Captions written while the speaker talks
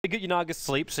get your Naga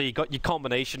sleep, so you got your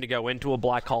combination to go into a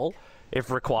black hole if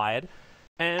required.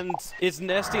 And is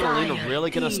Nesty and Lina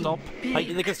really going to stop? Like,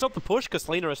 they can stop the push because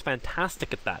Lina is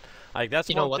fantastic at that. Like,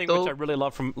 that's one thing which I really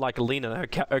love from like Lina.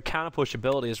 Her counter push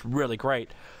ability is really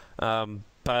great.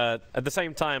 But at the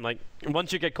same time, like,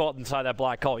 once you get caught inside that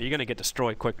black hole, you're going to get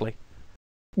destroyed quickly.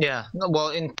 Yeah, well,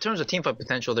 in terms of teamfight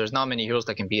potential, there's not many heroes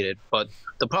that can beat it. But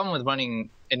the problem with running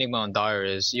Enigma on Dire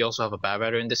is you also have a Bad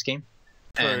Rider in this game.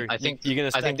 And I think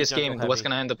this game, what's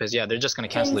going to end up is, they're just going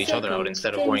to cancel each other out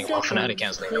instead of worrying about Fnatic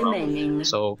canceling them out.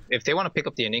 So if they want to pick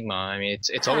up the Enigma, I mean,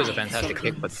 it's always a fantastic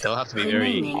pick, but they'll have to be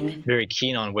very, very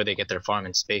keen on where they get their farm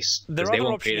and space, because they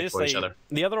won't create it for each other.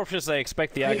 The other option is they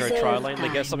expect the aggro tri lane, they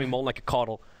get something more like a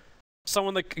Coddle.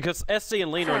 Someone that, because SC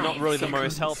and Lina are not really the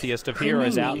most healthiest of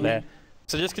heroes out there,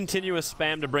 so just continuous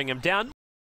spam to bring him down.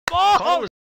 Oh!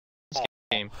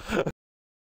 Game.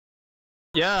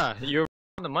 Yeah, you're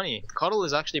on the money. Coddle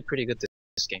is actually pretty good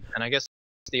this game, and I guess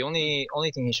the only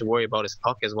thing he should worry about is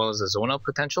Puck as well as the zone out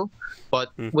potential. But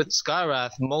with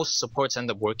Skywrath, most supports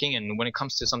end up working, and when it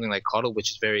comes to something like Coddle,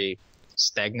 which is very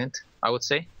stagnant, I would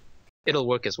say, it'll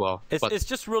work as well. It's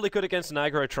just really good against an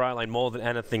aggro tri lane more than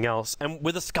anything else, and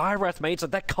with the Skywrath mates,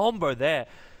 like that combo there,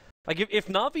 like if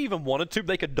Navi even wanted to,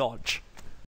 they could dodge.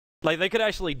 Like they could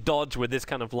actually dodge with this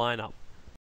kind of lineup.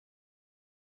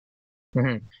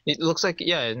 It looks like,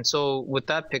 and so with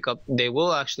that pickup, they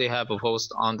will actually have a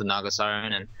host on the Naga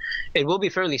Siren, and it will be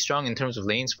fairly strong in terms of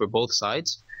lanes for both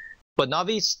sides. But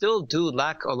Navi still do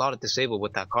lack a lot of disable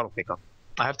with that Coddle pickup.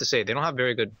 I have to say, they don't have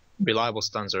very good, reliable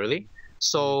stuns early.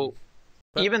 So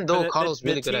even though Coddle's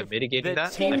really good at mitigating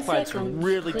that, team fights are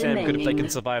really damn good if they can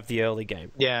survive the early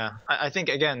game. Yeah, I think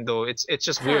again though, it's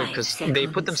just weird because they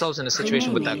put themselves in a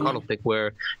situation with that Coddle pick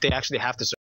where they actually have to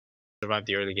survive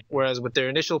the early game. Whereas with their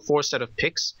initial 4 set of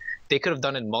picks, they could have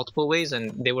done it multiple ways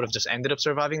and they would have just ended up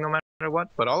surviving no matter what.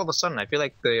 But all of a sudden, I feel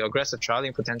like the aggressive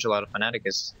trialing potential out of Fnatic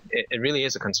it really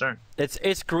is a concern.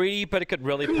 It's greedy, but it could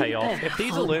really pay off. If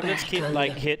these Illuminates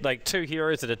can hit like 2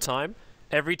 heroes at a time,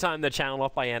 every time they're channeled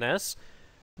off by NS,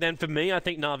 then for me, I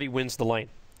think Navi wins the lane.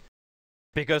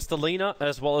 Because the Lina,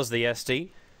 as well as the SD,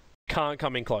 can't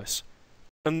come in close.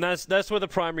 And that's where the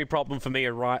primary problem for me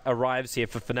arrives here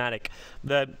for Fnatic.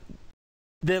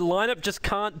 Their lineup just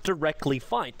can't directly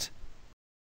fight.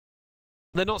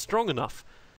 They're not strong enough.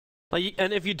 Like,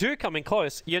 and if you do come in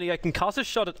close, you're going to get concussive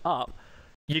shotted up,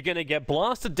 you're going to get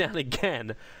blasted down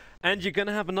again, and you're going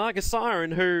to have a Naga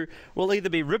Siren who will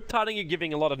either be riptiding you,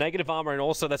 giving a lot of negative armor, and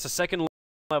also that's a second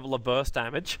level of burst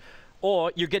damage,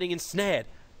 or you're getting ensnared.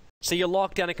 So you're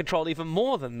locked down and controlled even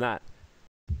more than that.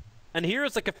 And here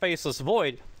is like a Faceless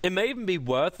Void. It may even be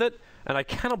worth it, and I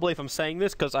cannot believe I'm saying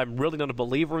this because I'm really not a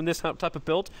believer in this type of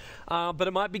build, but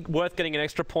it might be worth getting an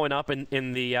extra point up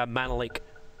in the mana leak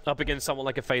up against someone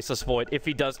like a Faceless Void if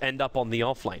he does end up on the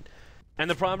offlane. And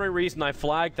the primary reason I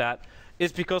flagged that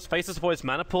is because Faceless Void's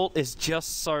mana pool is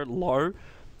just so low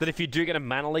that if you do get a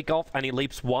mana leak off and he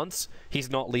leaps once, he's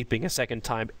not leaping a second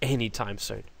time anytime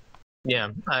soon. Yeah,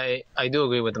 I do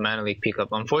agree with the mana leak pickup.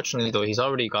 Unfortunately, though, he's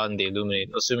already gotten the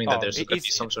Illuminate, assuming that there's going to be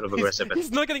some sort of aggressive.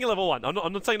 He's not getting a level 1.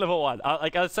 I'm not saying level 1.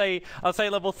 I'll say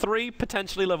level 3,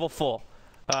 potentially level 4.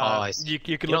 I see.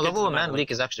 You can level 1 mana leak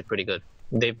is actually pretty good.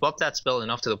 They've buffed that spell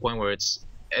enough to the point where it's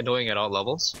annoying at all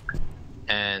levels,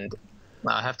 and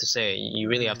I have to say, you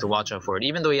really have to watch out for it.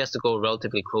 Even though he has to go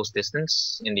relatively close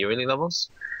distance in the early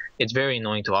levels, it's very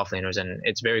annoying to offlaners, and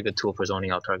it's a very good tool for zoning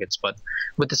out targets. But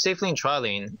with the safe lane tri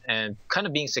lane and kind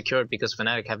of being secured because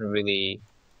Fnatic haven't really,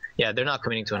 they're not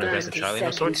committing to an aggressive tri lane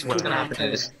of sorts. What's going to happen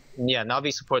is,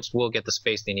 Navi supports will get the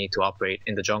space they need to operate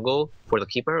in the jungle for the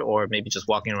keeper, or maybe just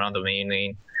walking around the main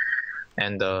lane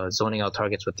and zoning out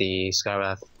targets with the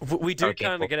Skywrath. We do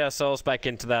kind of get ourselves back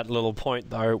into that little point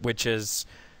though, which is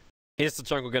the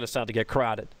jungle going to start to get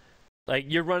crowded? Like,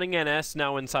 you're running NS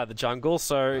now inside the jungle,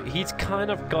 so he's kind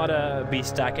of got to be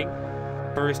stacking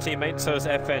for his teammates, so is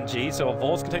FNG, so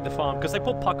Evolves can take the farm, because they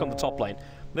put Puck on the top lane.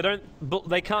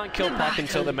 They can't kill Puck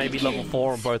until they're maybe level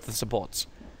 4 on both the supports.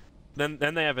 Then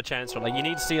they have a chance. Like, you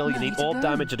need Seal, you need orb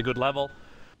damage at a good level.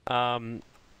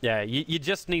 You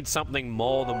just need something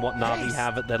more than what Navi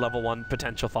have at their level 1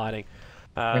 potential fighting.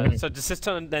 So does this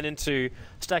turn then into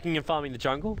stacking and farming the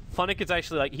jungle? Fnatic is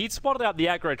actually like, he's spotted out the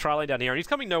aggro tri lane down here, and he's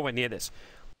coming nowhere near this.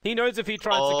 He knows if he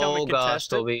tries to come and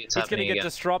contest it, he's going to get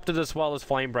disrupted as well as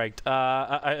flame braked,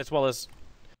 as well as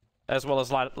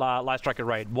light striker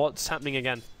raid. What's happening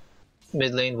again?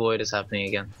 Mid lane void is happening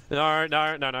again. No.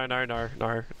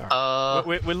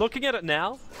 We're looking at it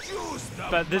now,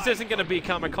 but this isn't going to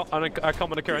become a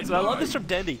common occurrence. And I love this from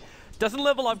Dendy. Doesn't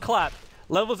level up Clap.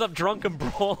 levels up Drunken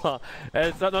Brawler.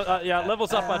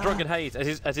 Levels up Drunken Haze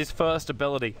as his first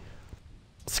ability.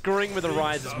 Screwing with the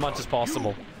Rise as much as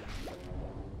possible.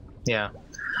 Yeah,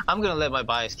 I'm gonna let my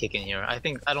bias kick in here. I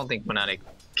don't think Fnatic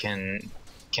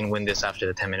can win this after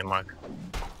the 10-minute mark.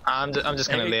 I'm just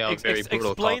gonna lay out very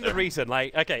brutal. Explain the reason.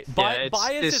 Like, okay,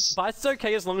 bias is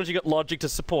okay as long as you got logic to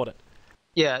support it.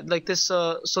 Yeah, like this.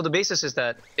 So the basis is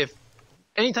that if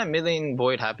anytime mid lane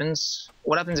void happens,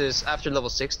 what happens is after level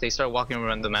 6 they start walking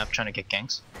around the map trying to get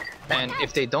ganks, and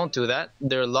if they don't do that,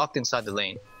 they're locked inside the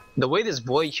lane. The way this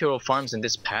void hero farms in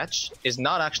this patch is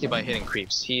not actually by hitting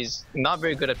creeps. He's not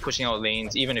very good at pushing out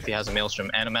lanes, even if he has a Maelstrom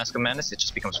and a Mask of Madness, it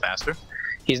just becomes faster.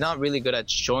 He's not really good at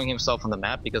showing himself on the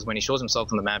map, because when he shows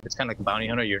himself on the map, it's kind of like a bounty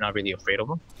hunter, you're not really afraid of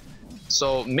him.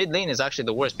 So mid lane is actually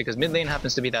the worst, because mid lane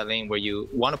happens to be that lane where you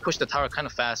want to push the tower kind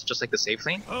of fast, just like the safe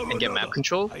lane, and get map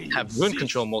control, have rune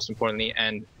control most importantly,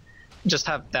 and just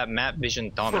have that map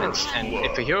vision dominance. And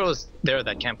if a hero is there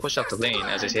that can't push out the lane,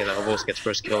 as I say, that Avos gets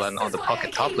first kill and on the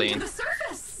pocket top lane,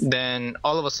 then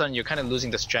all of a sudden you're kind of losing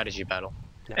the strategy battle.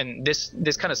 And this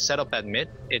kind of setup at mid,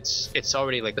 it's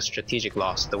already like a strategic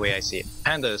loss the way I see it.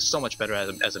 Panda is so much better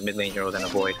as a mid lane hero than a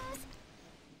Void.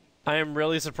 I am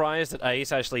really surprised that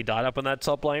Ace actually died up in that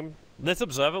top lane. This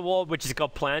Observer Ward, which he's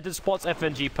got planted, spots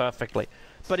FNG perfectly.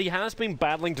 But he has been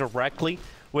battling directly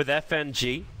with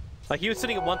FNG. Like, he was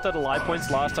sitting at 1/3 of life points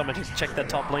last time I just checked that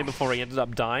top lane before he ended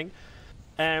up dying.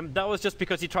 And that was just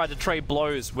because he tried to trade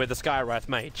blows with the Skywrath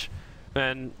Mage.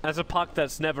 And as a puck,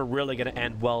 that's never really going to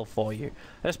end well for you.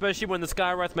 Especially when the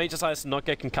Skywrath Mage decides to not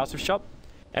get Concussive Shot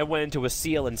and went into a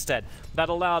Seal instead. That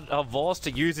allowed Vorce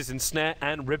to use his Ensnare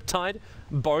and Riptide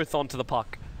both onto the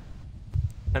puck.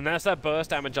 And that's that burst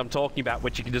damage I'm talking about,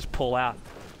 which you can just pull out.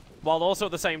 While also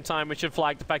at the same time, we should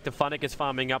flag the fact that Fnatic is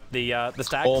farming up the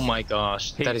stacks. Oh my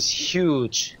gosh, that is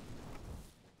huge.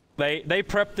 They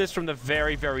prepped this from the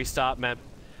very, very start, man.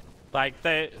 Like,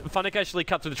 Fnatic actually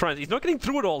cut through the trends. He's not getting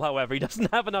through it all, however. He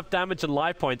doesn't have enough damage and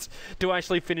life points to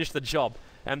actually finish the job.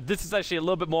 And this is actually a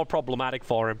little bit more problematic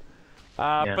for him.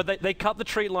 Yeah. But they cut the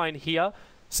tree line here,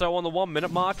 so on the 1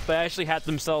 minute mark, they actually had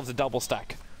themselves a double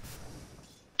stack.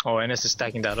 Oh, NS is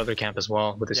stacking that other camp as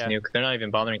well with this nuke. They're not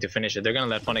even bothering to finish it. They're going to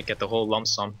let Fnatic get the whole lump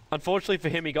sum. Unfortunately for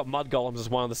him, he got Mud Golems as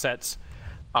one of the sets.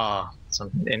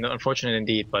 Unfortunate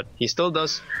indeed, but he still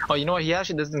does. Oh, you know what? He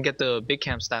actually doesn't get the big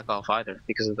camp stack off either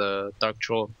because of the Dark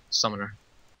Troll Summoner.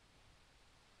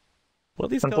 What are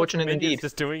these unfortunate indeed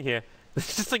just doing here? They're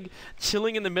just like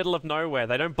chilling in the middle of nowhere.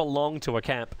 They don't belong to a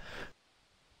camp.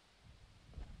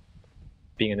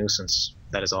 Being a nuisance,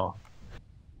 that is all.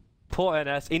 Poor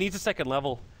NS. He needs a second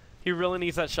level. He really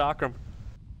needs that chakra.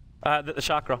 The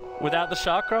chakra. Without the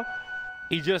chakra,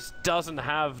 he just doesn't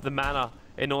have the mana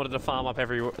in order to farm up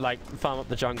farm up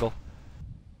the jungle.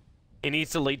 He needs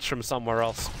to leech from somewhere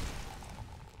else.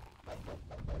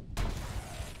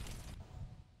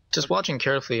 Just watching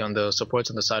carefully on the supports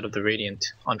on the side of the Radiant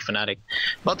on Fnatic.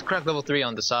 About to crack level 3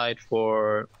 on the side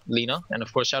for Lina, and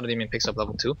of course Shadow Demon picks up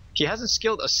level 2. He hasn't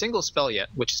skilled a single spell yet,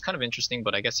 which is kind of interesting,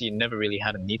 but I guess he never really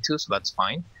had a need to, so that's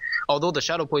fine. Although the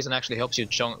Shadow Poison actually helps you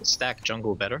stack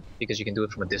jungle better, because you can do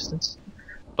it from a distance.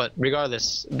 But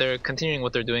regardless, they're continuing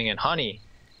what they're doing, and Hani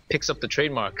picks up the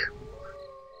trademark.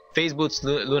 Phase boots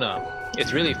Luna.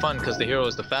 It's really fun because the hero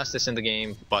is the fastest in the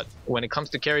game, but when it comes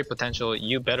to carry potential,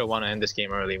 you better want to end this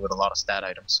game early with a lot of stat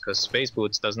items, because phase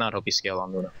boots does not help you scale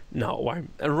on Luna. No,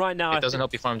 right now... It doesn't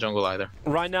help you farm jungle either.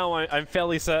 Right now, I'm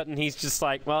fairly certain he's just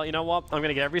like, well, you know what? I'm going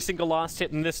to get every single last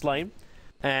hit in this lane,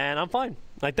 and I'm fine.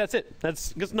 Like, that's it.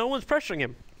 That's because no one's pressuring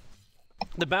him.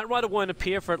 The Batrider won't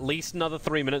appear for at least another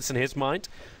 3 minutes in his mind,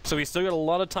 so he's still got a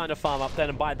lot of time to farm up then,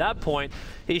 and by that point,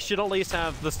 he should at least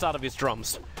have the start of his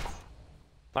drums.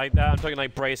 Like, I'm talking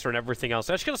like Bracer and everything else.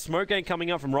 Actually got a smoke game coming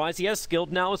up from Rise. He has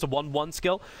skilled now as a 1/1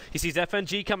 skill. He sees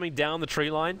FNG coming down the tree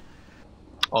line.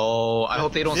 Oh, I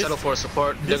hope they don't settle for a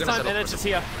support. They're This gonna time settle NH is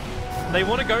here. They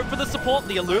want to go for the support.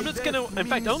 The Illuminate's going to, in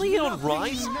fact, only hit on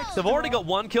Rise. They've already got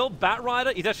one kill.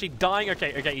 Batrider, he's actually dying.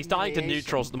 Okay, he's dying to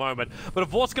neutrals at the moment. But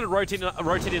of course, going to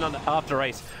rotate in after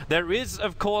Ace. There is,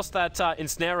 of course, that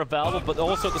Ensnare available, but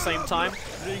also at the same time,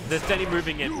 there's Denny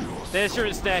moving in. There's your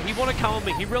Ensnare. He want to calm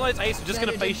me. He realized Ace was just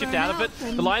going to phase shift out of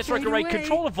it. The Lion Striker Ray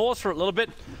control of Vorce for a little bit,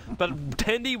 but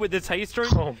Tendy with his haste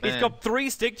rune, he's got 3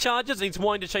 stick charges and he's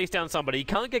wanting to chase down somebody. He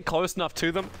can't get close enough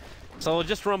to them, so he'll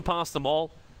just run past them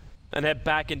all and head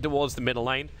back in towards the middle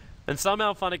lane. And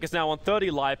somehow Fnatic is now on 30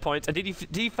 life points. And did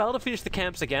he fail to finish the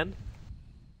camps again?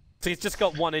 So he's just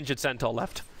got 1 injured Centaur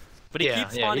left. But he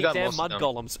keeps finding damn Mud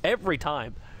Golems every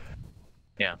time.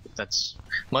 Yeah, that's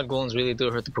Mud Golems really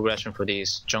do hurt the progression for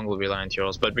these jungle reliant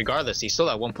heroes. But regardless, he's still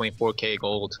at 1.4k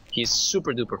gold. He's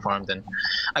super duper farmed, and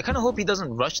I kind of hope he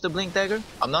doesn't rush the Blink Dagger.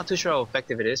 I'm not too sure how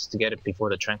effective it is to get it before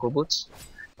the Tranquil Boots,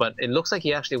 but it looks like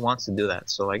he actually wants to do that.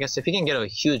 So I guess if he can get a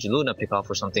huge Luna pickoff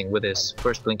or something with his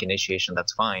first Blink initiation,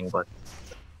 that's fine. But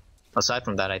aside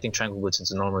from that, I think Tranquil Boots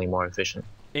is normally more efficient.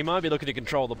 He might be looking to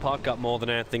control the puck up more than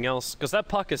anything else, because that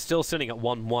puck is still sitting at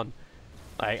 1-1.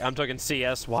 I'm talking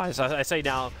CS-wise. I say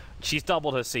now she's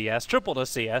doubled her CS, tripled her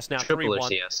CS, now 3-1. Triple her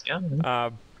CS, yeah.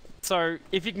 So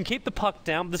if you can keep the puck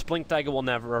down, this Blink Dagger will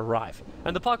never arrive.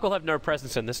 And the puck will have no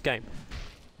presence in this game.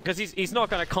 Because he's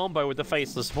not going to combo with the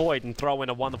Faceless Void and throw in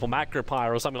a wonderful Macro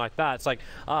Pyre or something like that. It's like,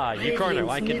 you Chrono,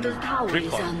 I can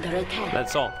drip on.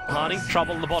 That's all. Harney,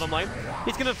 trouble in the bottom lane.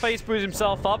 He's going to face boost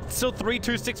himself up. Still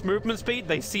 3-2-6 movement speed.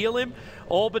 They seal him.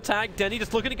 Orb attack. Denny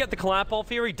just looking to get the clap off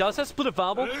here. He does have Split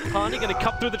Available. Harney going to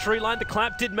cut through the tree line. The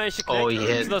clap did manage to connect. Oh, he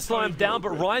hit. So they'll slow him down,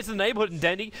 but Rise in the neighborhood and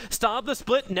Denny starve the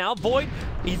split. Now Void.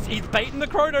 He's baiting the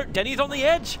Chrono. Denny's on the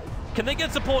edge. Can they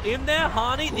get support in there?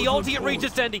 Harney, the ulti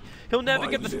reaches Dendy. He'll never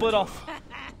get the split off.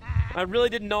 I really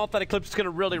didn't know if that Eclipse was going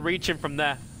to really reach him from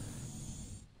there.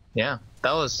 Yeah,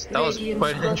 that was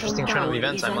quite an interesting turn of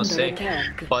events, I must say.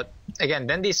 But again,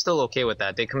 Dendy's still okay with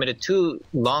that. They committed 2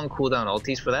 long cooldown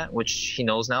ultis for that, which he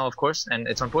knows now, of course. And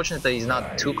it's unfortunate that he's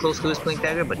not too close to his Blink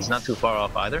Dagger, but he's not too far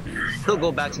off either. He'll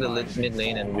go back to the mid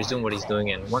lane and resume what he's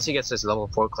doing. And once he gets his level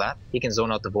 4 clap, he can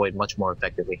zone out the Void much more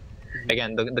effectively.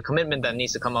 Again, the commitment that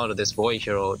needs to come out of this Void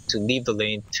hero to leave the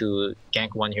lane to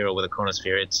gank one hero with a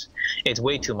Chronosphere, it's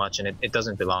way too much, and it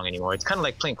doesn't belong anymore. It's kind of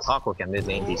like playing Clockwork at mid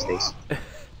lane these days.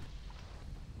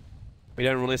 We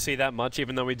don't really see that much,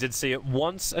 even though we did see it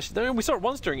once. Actually, we saw it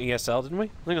once during ESL, didn't we?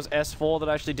 I think it was S4 that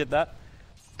actually did that.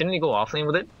 Didn't he go offlane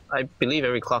with it? I believe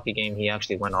every Clocky game he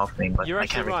actually went offlane, but I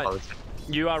can't recall it.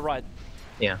 You are right.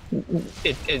 Yeah,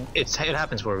 it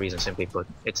happens for a reason, simply put.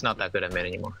 It's not that good at mid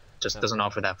anymore. Just doesn't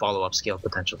offer that follow-up scale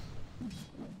potential.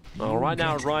 Well, right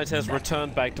now, Rise has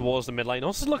returned back towards the mid lane.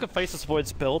 Also, look at Faceless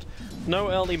Void's build.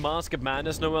 No early Mask of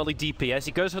Madness, no early DPS.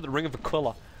 He goes for the Ring of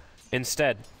Aquila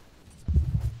instead.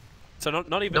 So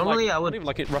not even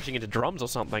like it rushing into drums or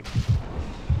something.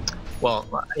 Well,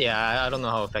 yeah, I don't know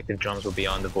how effective drums will be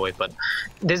on the Void, but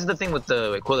this is the thing with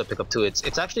the Aquila pickup too.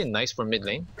 It's actually nice for mid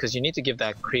lane, because you need to give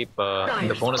that creep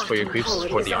the bonus for your creeps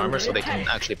for the armor so they can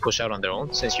actually push out on their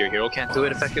own, since your hero can't do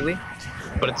it effectively.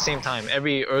 But at the same time,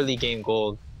 every early game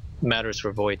gold matters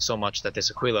for Void so much that this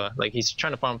Aquila, like, he's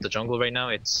trying to farm up the jungle right now.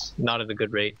 It's not at a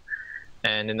good rate,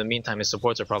 and in the meantime his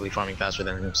supports are probably farming faster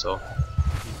than him, so...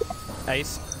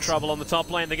 Ace, trouble on the top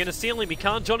lane. They're going to seal him. He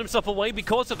can't join himself away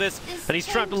because of this, and he's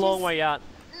trapped a long way out.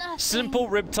 Simple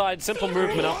Riptide, simple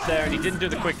movement up there, and he didn't do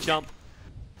the quick jump.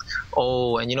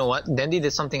 Oh, and you know what? Dendy did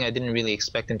something I didn't really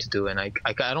expect him to do, and I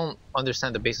don't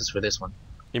understand the basis for this one.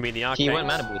 You mean the arcade? He went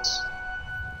Mana Boots.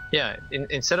 Yeah,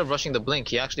 instead of rushing the Blink,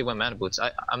 he actually went Mana Boots.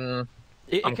 I'm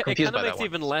confused by that one. It kind of makes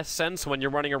even less sense when you're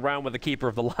running around with the Keeper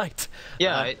of the Light.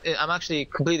 Yeah, I'm actually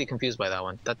completely confused by that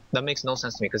one. That makes no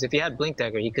sense to me, because if he had Blink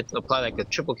Dagger, he could apply like a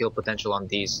triple kill potential on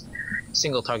these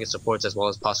single target supports as well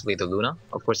as possibly the Luna.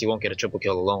 Of course, he won't get a triple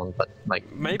kill alone, but like...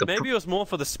 Maybe it was more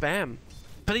for the spam.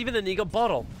 But even then, he got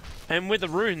Bottle. And with the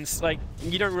runes, like,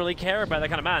 you don't really care about that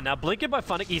kind of man. Now, Blinking by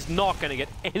Fnatic, he's not going to get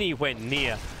anywhere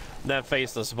near that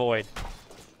Faceless Void.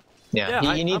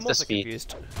 Yeah, he needs the speed.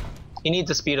 Confused. He needs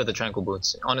the speed of the Tranquil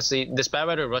Boots. Honestly, this Bad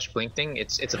Rider Rush Blink thing,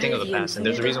 it's a thing of the past, and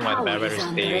there's a reason why the Bad Riders,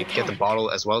 they get the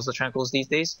Bottle as well as the Tranquils these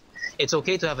days. It's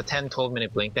okay to have a 10-12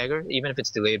 minute Blink Dagger, even if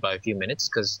it's delayed by a few minutes,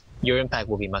 because your impact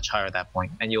will be much higher at that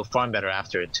point, and you'll farm better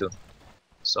after it too.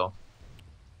 So...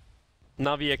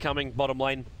 Navi are coming, bottom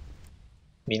lane.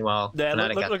 Meanwhile, there,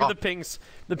 look at the pings.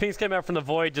 The pings came out from the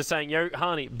Void just saying, yo,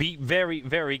 Harney, be very,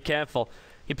 very careful.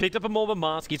 He picked up a more of a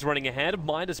mask, he's running ahead of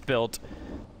Midas build.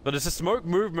 But there's a smoke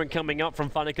movement coming up from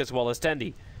Fnatic as well as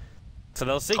Tendy. So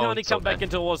they'll see Harney come back in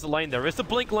towards the lane. There is the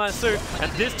Blink Lasso,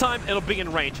 and this time it'll be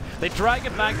in range. They drag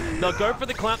it back, they'll go for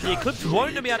the clap. The Eclipse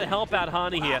won't be able to help out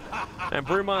Harney here. And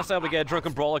Brewmaster able to get a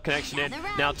Drunken Brawler connection in.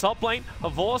 Now top lane,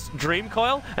 Avorce, Dream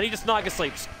Coil, and he just Naga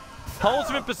sleeps.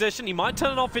 Holds him in position, he might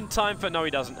turn it off in time for... No,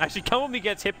 he doesn't. Actually, Come he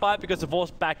gets hit by it because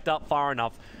Avorce backed up far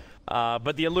enough.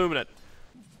 But the Illuminate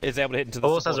is able to hit into the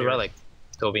Avorce has a relic,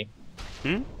 Toby.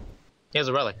 Hmm? He has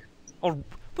a relic. Oh,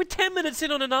 we're 10 minutes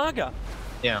in on a Naga.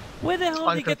 Yeah. Where the hell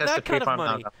did he get that kind of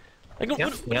money? Like, yeah,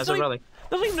 he has a relic.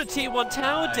 There's not even a tier 1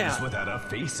 tower down.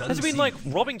 Has he been like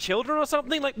robbing children or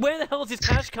something? Like, where the hell does his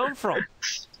cash come from?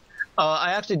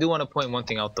 I actually do want to point one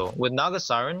thing out though. With Naga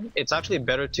Siren, it's actually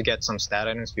better to get some stat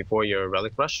items before your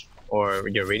Relic Rush, or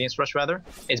your Radiance Rush rather.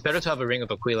 It's better to have a Ring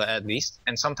of Aquila at least,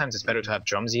 and sometimes it's better to have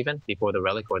drums even before the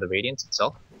Relic or the Radiance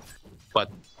itself. But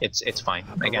it's fine.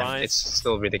 Again, Arise. It's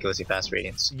still ridiculously fast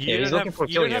Radiance. You He's looking for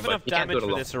kill here, but he can't do it for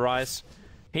alone. this Arise.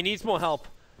 He needs more help.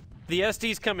 The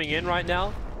SD's coming in right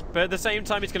now, but at the same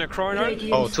time he's going to Chrono.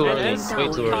 Oh, too and early. Ace Way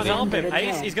too can't early. help him.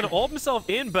 Ace, he's going to orb himself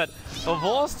in, but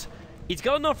Vorst, he's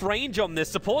got enough range on this.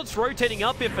 Support's rotating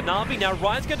up here for Navi. Now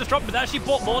Ryan's going to disrupt, but actually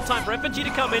bought more time for FNG to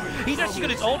come in. He's actually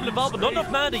got his ult available, not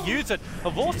enough mana to use it.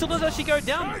 Vorst still does actually go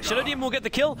down. Shadow Demon will get the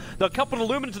kill. They'll couple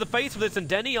Illumina to the face with this, and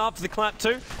Denny after the clap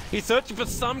too. He's searching for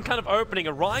some kind of opening.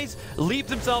 Arise leaps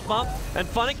himself up, and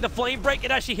Fnatic, the flame break,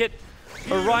 it actually hit.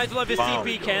 Arise will have his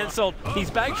TP cancelled. He's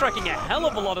backtracking a hell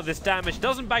of a lot of this damage.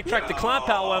 Doesn't backtrack the clap,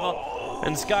 however.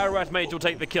 And Skywrath Mage will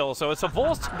take the kill. So it's a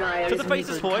Vorst to the face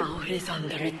of Void.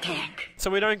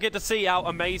 So we don't get to see our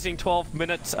amazing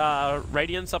 12-minute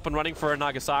Radiance up and running for a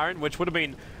Naga Siren, which would have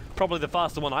been probably the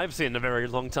fastest one I've seen in a very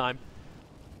long time.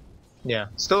 Yeah,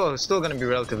 still going to be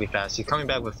relatively fast. He's coming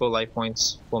back with full life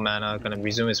points, full mana, going to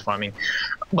resume his farming.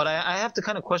 But I have to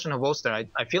kind of question Havos there.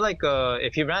 I feel like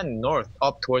if he ran north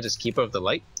up towards his Keeper of the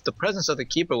Light, the presence of the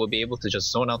Keeper would be able to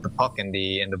just zone out the puck and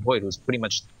the Void, who's pretty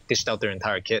much dished out their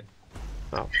entire kit.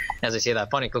 Oh. As I say that,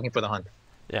 Fnatic looking for the hunt.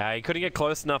 Yeah, he couldn't get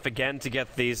close enough again to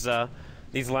get these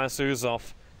lassos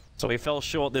off, so he fell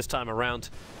short this time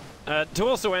around. To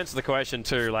also answer the question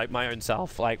too, like my own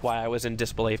self, like why I was in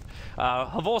disbelief,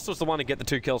 Havos was the one to get the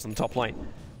 2 kills in the top lane.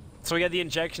 So he had the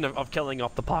injection of killing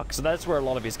off the puck, so that's where a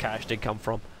lot of his cash did come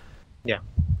from. Yeah,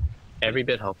 every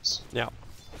bit helps. Yeah,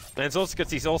 and it's also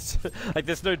because he's also, like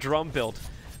there's no drum build.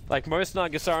 Like most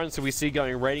Naga Sirens that we see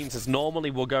going ratings is normally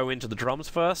will go into the drums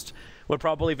first. We'll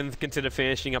probably even consider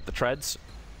finishing up the treads.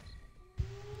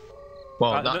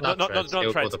 Well, not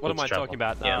treads. What am I talking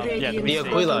about? Yeah, the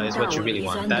Aquila is what you really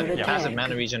want. That passive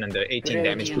mana region and the 18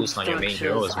 damage boost on your main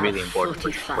hero is really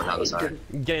important for Naga Siren.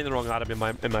 Getting the wrong item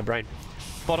in my brain.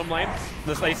 Bottom lane,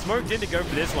 they smoked in to go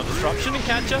for this one. Disruption and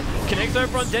Catcher connects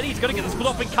over on Denny. He's got to get the split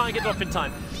off and can't get it off in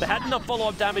time. They had enough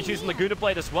follow-up damage using Laguna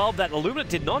Blade as well. That Illumina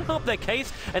did not help their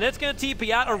case, and it's going to TP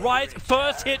out. Arise,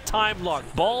 first hit time lock.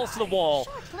 Balls to the wall.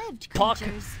 Puck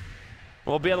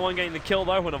will be the one getting the kill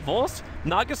though when a Vorst.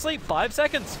 Naga sleep, 5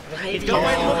 seconds. He's going to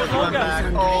wait a little bit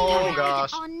longer. Oh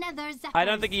gosh. I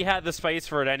don't think he had the space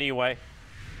for it anyway.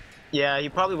 Yeah, he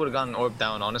probably would have gotten orb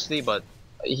down honestly, but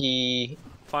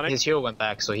his hero went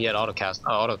back, so he had auto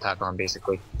attack on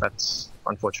basically. That's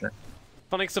unfortunate.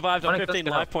 Fnatic survived on 15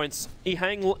 life points. He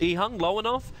hung low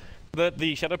enough that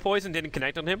the Shadow Poison didn't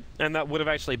connect on him, and that would have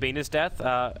actually been his death.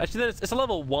 Actually, it's a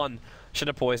level 1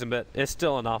 Shadow Poison, but it's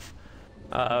still enough.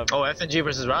 FNG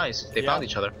versus Rise. They found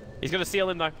each other. He's going to seal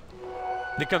him though.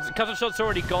 The cutter shot's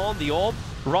already gone. The orb.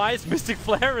 Rise, Mystic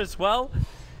Flare as well.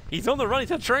 He's on the run. He's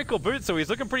had Tranquil Boots, so he's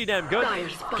looking pretty damn good.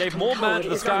 Gave more mana to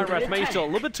the Skywrath Mage, still a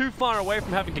little bit too far away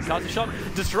from having Concussor Shot.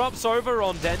 Disrupts over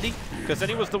on Dandy, because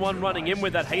Dandy was the one running in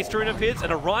with that haste rune of his.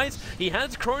 And a Rise, he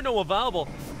has Chrono available,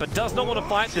 but does not want to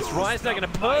fight this. Rise now going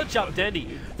to purge up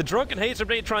Dandy. The Drunken Haste are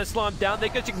going to try and slow him down. There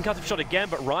goes your Concussor Shot again,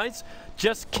 but Rise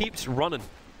just keeps running.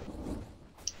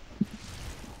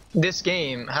 This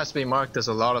game has to be marked as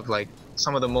a lot of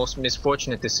some of the most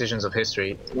misfortunate decisions of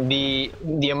history.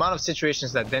 The amount of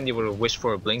situations that Dendy would have wished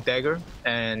for a Blink Dagger,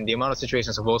 and the amount of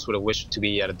situations Havos would have wished to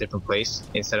be at a different place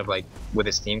instead of with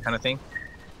his team kind of thing.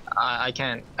 I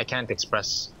can't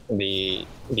express the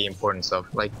importance of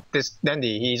this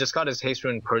Dendy. He just got his haste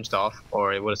rune purged off,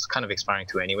 or it was kind of expiring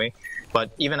too anyway.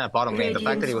 But even at bottom lane, the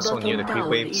fact that he was so near the creep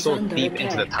wave, so deep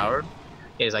into the tower,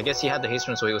 is I guess he had the haste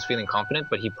rune, so he was feeling confident,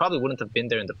 but he probably wouldn't have been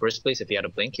there in the first place if he had a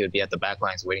blink. He would be at the back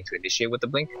lines waiting to initiate with the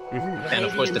blink. And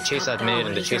of course the chase at mid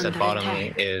and the chase at bottom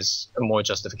is more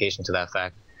justification to that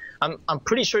fact. I'm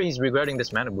pretty sure he's regretting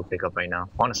this mana blue pickup right now,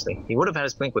 honestly. He would have had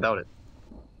his blink without it.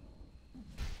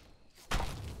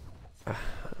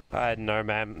 I don't know,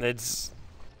 man.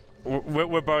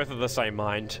 We're both of the same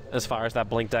mind as far as that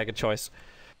Blink Dagger choice.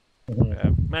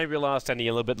 Maybe we'll ask Andy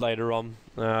a little bit later on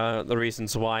the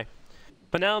reasons why.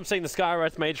 But now I'm seeing the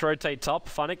Skywrath Mage rotate top.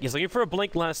 Fnatic, he's looking for a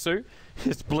Blink Lasso.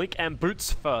 His Blink and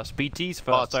Boots first. BT's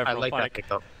first over I like that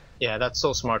pickup. Yeah, that's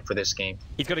so smart for this game.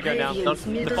 He's got to go now.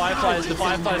 The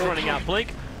Firefly's running out.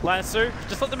 Blink, Lasso,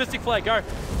 just let the Mystic Flare go.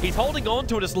 He's holding on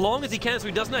to it as long as he can, so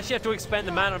he doesn't actually have to expend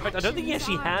the mana. In fact, I don't think he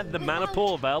actually had the mana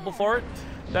pool available for it.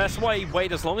 That's why he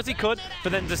waited as long as he could for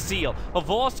them to seal.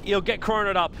 Vorst, he'll get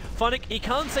chronoed up. Fnatic, he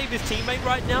can't save his teammate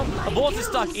right now. Vorst is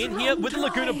stuck in here with the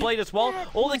Laguna Blade as well.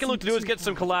 All they can look to do is get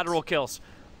some collateral kills.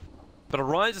 But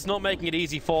Arise is not making it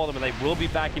easy for them, and they will be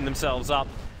backing themselves up.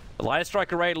 The Light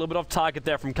Striker raid, a little bit off target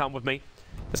there from Come With Me.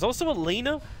 There's also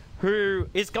Alina, who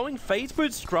is going Phase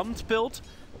Boost Scrums build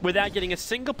without getting a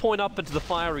single point up into the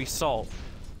Fiery Soul.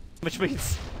 Which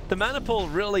means the mana pool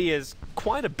really is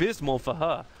quite abysmal for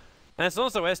her. And it's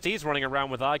also SD's running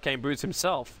around with Arcane Boots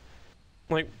himself.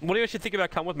 Like, what do you actually think about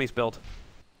Come With Me's build?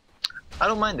 I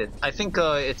don't mind it. I think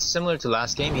it's similar to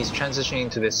last game. He's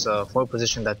transitioning to this forward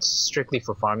position that's strictly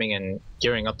for farming and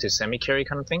gearing up to semi-carry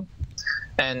kind of thing.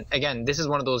 And again, this is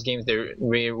one of those games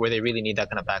where they really need that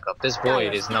kind of backup. This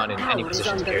Void is not in any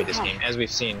position to carry this game. As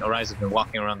we've seen, Arise has been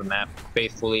walking around the map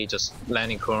faithfully, just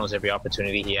landing Chronos every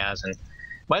opportunity he has. And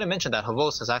might have mentioned that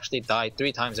Havos has actually died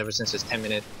 3 times ever since his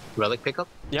 10-minute relic pickup.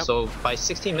 Yep. So by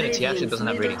 16 minutes, he actually doesn't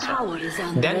have rating stop.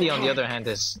 Dandy, on the other hand,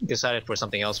 has decided for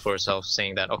something else for herself,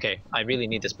 saying that, okay, I really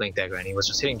need this Blink Dagger. And he was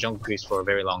just hitting jungle creeps for a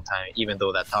very long time, even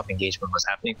though that top engagement was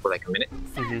happening for like a minute.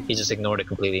 He just ignored it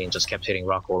completely and just kept hitting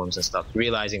rock golems and stuff,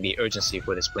 realizing the urgency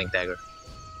for this Blink Dagger.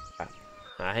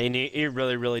 He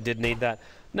really did need that.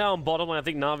 Now on bottom lane, I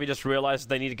think Navi just realizes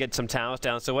they need to get some towers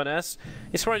down. So NS,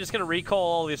 he's probably just going to recall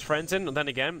all his friends in, and then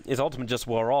again, his ultimate just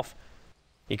wore off.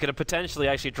 He could have potentially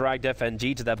actually dragged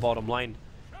FNG to that bottom lane.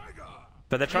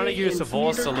 But they're trying to use the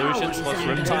Force solutions plus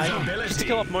Riptide just to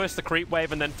kill off most of the creep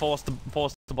wave and then force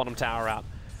the bottom tower out.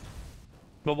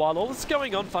 But while all this is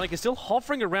going on, Fnatic is still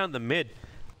hovering around the mid.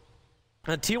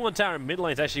 And tier 1 tower in mid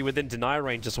lane is actually within deny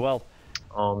range as well.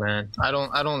 Oh man, I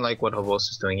don't like what Havos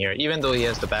is doing here. Even though he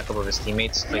has the backup of his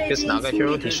teammates, like this Naga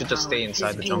hero, he should just stay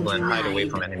inside the jungle and hide away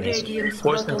from enemies.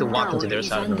 Force them to walk into their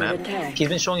side of the map. He's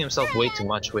been showing himself way too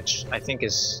much, which I think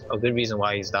is a good reason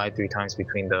why he's died 3 times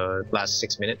between the last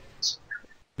 6 minutes.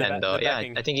 And yeah,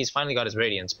 I think he's finally got his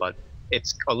Radiance, but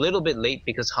it's a little bit late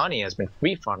because Hani has been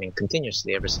free farming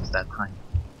continuously ever since that time.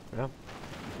 Yeah.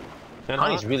 And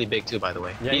Hani's really big too, by the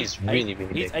way. Yeah, he's really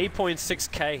big. He's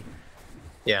 8.6k.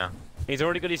 Yeah. He's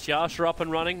already got his Yasha up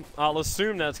and running. I'll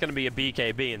assume that's going to be a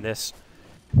BKB in this.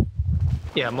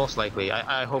 Yeah, most likely.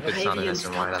 I hope it's not an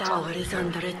SNY, that's all.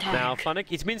 Now, Fnatic,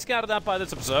 he's been scouted out by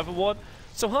this Observer Ward,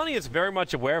 so Hani is very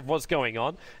much aware of what's going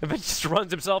on, and then just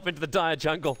runs himself into the dire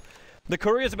jungle. The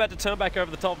courier's about to turn back over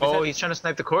the top of his head. He's trying to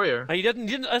snipe the courier. He doesn't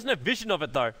have vision of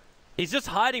it, though. He's just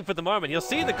hiding for the moment. He'll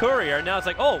see the courier, and now it's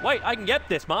like, oh, wait, I can get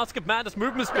this. Mask of Madness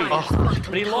movement speed.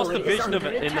 But he lost the vision of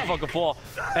it in the Fog of War.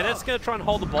 And it's going to try and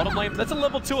hold the bottom lane. That's a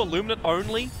level 2 Illuminate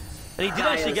only. And he did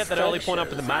actually get that early point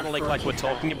up in the mana leak like we're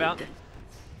talking about.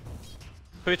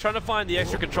 But he's trying to find the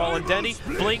extra control. And Denny,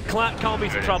 Blink, Clap,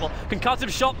 Calmy's in trouble. Concussive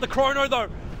shot, the Chrono, though.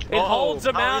 It holds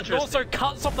him out. It also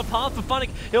cuts off the path for Fnatic.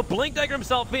 He'll Blink Dagger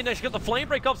himself in. Actually got the Flame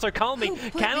Break up, so Calmy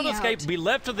cannot escape. Be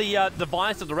left to the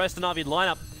device of the rest of the Navi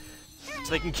lineup.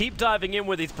 So they can keep diving in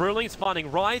with his Brewlings,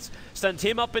 finding Rise, sends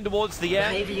him up in towards the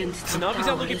air. So Navi's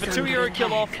out looking for 2 hero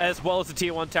kill off, as well as the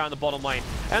tier 1 tower in the bottom lane.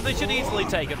 And they should easily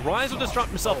take it. Rise will disrupt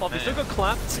himself off. He's still got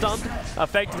clapped, stunned,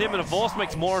 affected him, and a Force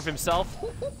makes more of himself.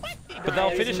 But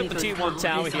they'll finish up the tier 1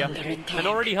 tower here. And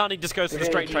already Honey just goes for the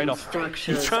straight trade-off.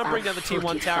 He's trying to bring down the tier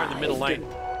 1 tower in the middle lane.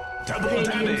 That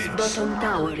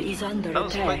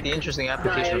was quite the interesting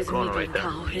application of Chrono right there.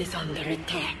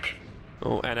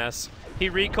 Oh, NS. He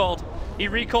recalled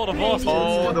a Force.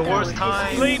 Oh, the worst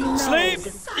time. Sleep!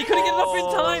 He couldn't get it up in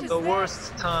time. The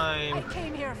worst time. I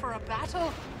came here for a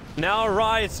battle. Now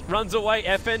Arise runs away.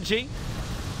 FNG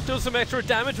does some extra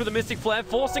damage with a Mystic Flare,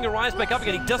 forcing Arise back up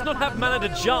again. He does not have mana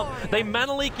to jump. They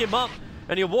mana leak him up,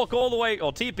 and he'll walk all the way,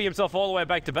 or TP himself all the way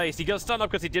back to base. He got stunned up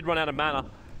because he did run out of mana.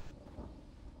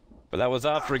 But that was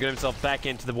after he got himself back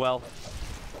into the well.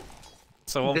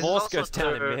 So a Force goes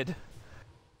down in mid.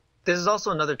 This is also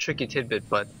another tricky tidbit,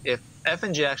 but if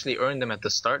FNG actually earned them at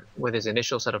the start with his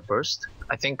initial set of burst,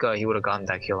 I think he would have gotten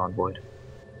that kill on Void.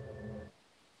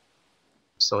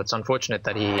 So it's unfortunate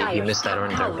that he missed that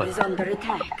Earn there, but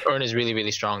Earn is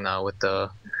really strong now with the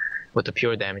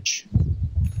pure damage.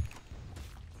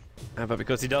 But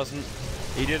because he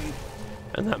didn't,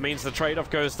 and that means the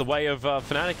trade-off goes the way of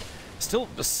Fnatic. Still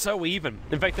so even.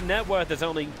 In fact, the net worth is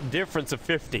only difference of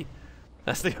 50.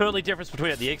 That's the only difference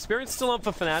between it. The experience is still up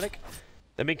for Fnatic.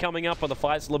 They've been coming up on the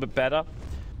fights a little bit better.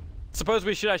 Suppose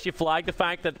we should actually flag the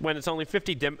fact that when it's only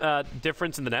 50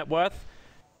 difference in the net worth,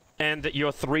 and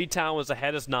you're 3 towers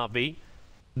ahead as Navi,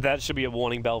 that should be a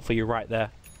warning bell for you right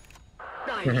there.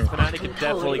 Fnatic are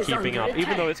definitely keeping up,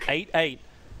 even though it's 8-8.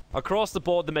 Across the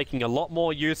board, they're making a lot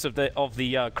more use of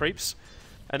the creeps.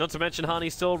 And not to mention,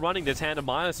 Hani's still running this Hand of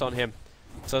Midas on him.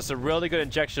 So it's a really good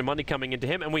injection of money coming into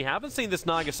him, and we haven't seen this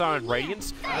Naga Siren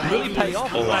Radiance really pay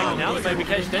off. In fact, now they maybe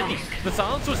catch Dendy. The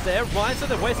silence was there, Riser,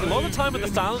 they're wasting a lot of time with the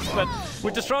silence, but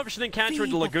with Disruption and Counter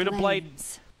into Laguna Blade,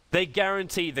 they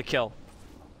guarantee the kill.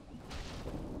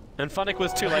 And Fnatic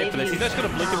was too late for this. He's just going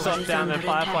to blink himself down and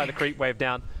Firefly the creep wave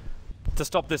down to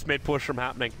stop this mid push from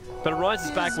happening. But Arise is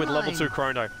back with level 2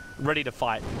 Chrono, ready to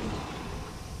fight.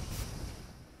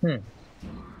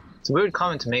 It's a weird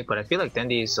comment to make, but I feel like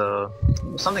Dendi's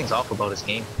something's off about his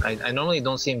game. I normally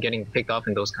don't see him getting picked off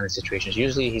in those kind of situations.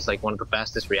 Usually he's like one of the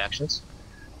fastest reactions,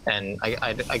 and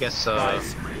I guess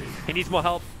Guys, he needs more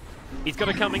help. He's got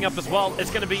it coming up as well.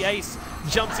 It's going to be Ace.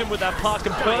 Jumps in with that park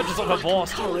and purges off a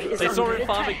Vorst. They saw him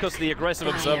farming because of the aggressive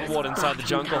Observer Ward inside the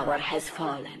jungle.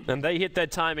 And they hit their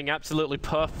timing absolutely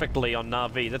perfectly on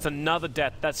Navi. That's another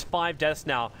death. That's 5 deaths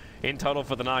now in total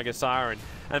for the Naga Siren.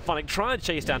 And Fnatic try and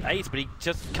chase down Ace, but he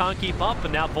just can't keep up.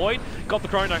 And now Void got the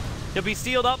Chrono. He'll be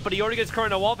sealed up, but he already gets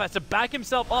Chrono off. Has to back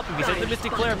himself up. If he's in the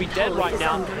Mystic Flare, he'll be dead right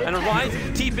now. And Arise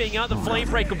TPing out. The Flame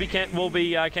Break will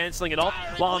be cancelling it off.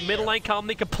 While middle lane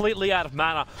Calmly completely out of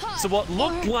mana. So what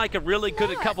looked like a really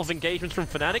good couple of engagements from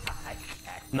Fnatic,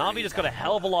 Navi just got a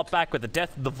hell of a lot back with the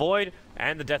death of the Void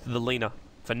and the death of the Lina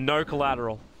for no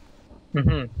collateral.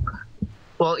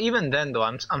 Well, even then though,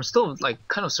 I'm still like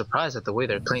kind of surprised at the way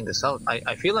they're playing this out.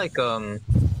 I feel like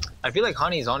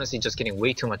Hani is honestly just getting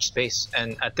way too much space,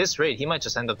 and at this rate, he might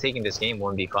just end up taking this game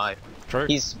 1v5. True.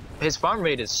 His farm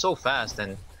rate is so fast,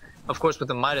 and of course with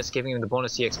the Midas giving him the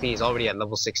bonus EXP, he's already at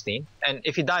level 16. And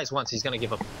if he dies once, he's gonna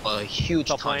give up a huge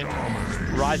top lane.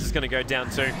 Rise is gonna go down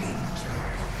too.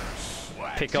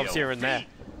 Pickups here and there.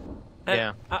 And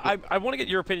yeah. I want to get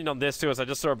your opinion on this too, as I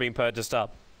just saw it being purchased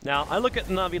up. Now, I look at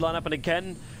the Navi lineup, and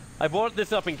again, I brought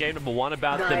this up in game number 1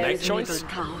 about the mech choice,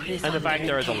 and the fact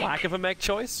there is a lack of a mech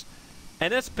choice.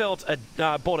 NS bought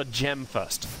a gem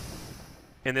first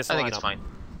in this lineup. I think it's fine.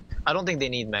 I don't think they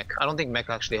need mech. I don't think mech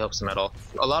actually helps them at all.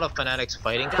 A lot of Fnatic's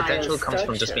fighting potential comes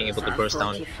from just being able to burst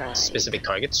down specific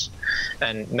targets,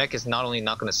 and mech is not only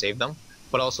not going to save them,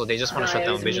 but also they just want to shut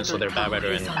down vision so their Bad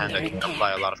Rider and Panda can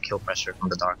apply a lot of kill pressure from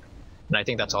the dark. And I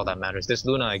think that's all that matters. This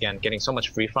Luna, again, getting so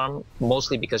much free farm,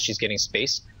 mostly because she's getting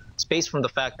space. Space from the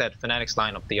fact that Fnatic's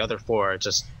lineup, the other 4, are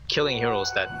just killing heroes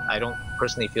that I don't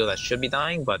personally feel that should be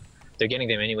dying, but they're getting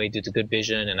them anyway due to good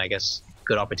vision and I guess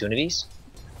good opportunities.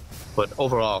 But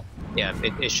overall, yeah,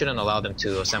 it shouldn't allow them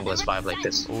to assemble as 5 like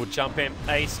this. Ooh, jump in,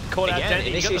 Ace, caught out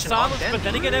Dendy, he got the initiation silence, but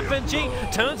then again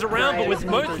FNG turns around, but with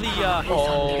both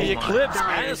the Eclipse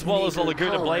as well as the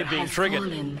Laguna Blade being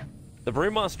triggered. The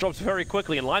Brewmaster drops very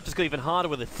quickly, and life just got even harder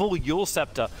with a full Yule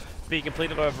Scepter being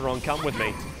completed over on Come With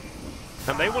Me.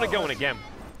 And they want to go in again.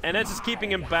 And that's just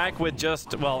keeping him back with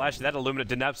just, well, actually that Illumina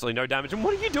did absolutely no damage. And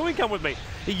what are you doing, Come With Me?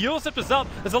 The Yule Scepter's up.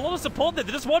 There's a lot of support there.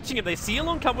 They're just watching him. They seal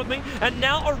on Come With Me, and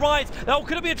now Arise. Now,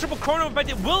 could it be a triple Chrono? In fact,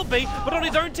 it will be, but on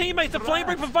his own teammates. The Flame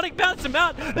Break from Fnatic bounced him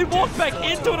out. They walked back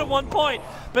into it at one point.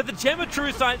 But the Gem of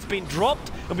True Sight's been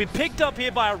dropped and be picked up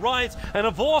here by Arise, and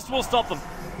a Vorst will stop them.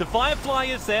 The Firefly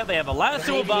is there. They have a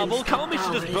lasso available. Calmly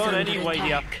should just burn anyway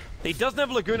here. He doesn't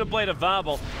have Laguna Blade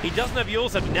available. He doesn't have Yule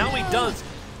Scepter. Now he does.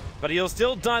 But he'll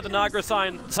still die the Naga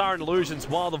Siren illusions,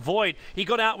 while the Void, he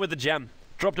got out with the gem.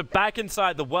 Dropped it back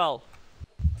inside the well.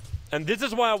 And this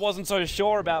is why I wasn't so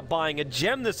sure about buying a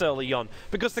gem this early on,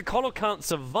 because the Connell can't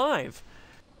survive.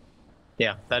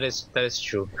 Yeah, that is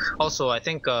true. Also, I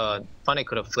think Fnatic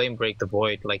could have flame break the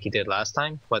Void like he did last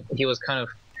time, but he was kind of...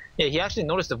 Yeah, he actually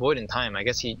noticed the Void in time. I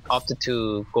guess he opted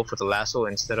to go for the lasso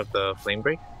instead of the flame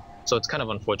break. So it's kind of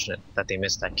unfortunate that they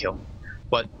missed that kill.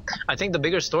 But I think the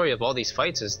bigger story of all these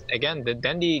fights is, again, the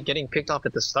Dendy getting picked off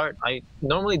at the start. I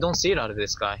normally don't see it out of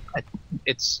this guy.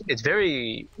 It's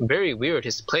very, very weird,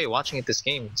 his play, watching it this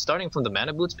game. Starting from the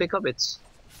Mana Boots pickup,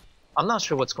 I'm not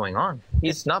sure what's going on.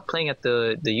 He's not playing at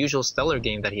the usual stellar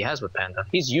game that he has with Panda.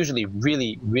 He's usually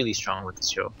really, really strong with this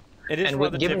hero. And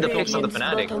with given the picks on the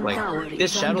Fnatic, like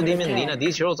this Shadow Demon, Lina,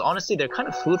 these heroes, honestly, they're kind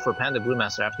of food for Panda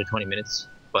Brewmaster after 20 minutes.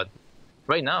 But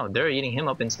right now, they're eating him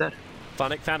up instead.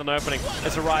 Fnatic found an opening.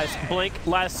 It's Arise, blink,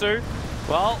 lasso.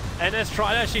 Well, NS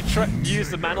tried to actually use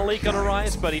the mana leak on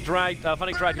Arise, but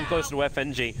Fnatic dragged him closer to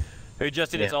FNG, who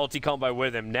just did his ulti combo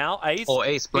with him. Now Ace,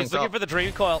 Ace he's looking for the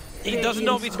Dream Coil. He doesn't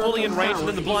know if he's fully in range, and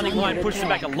then the Blinding Light pushes him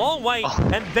back a long way,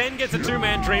 and then gets a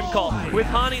 2-man Dream Coil. With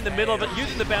Hani in the middle of it,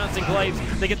 using the Bouncing Glaives,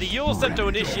 they get the Yule Scepter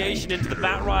initiation into the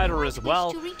Bat Rider as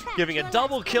well, giving a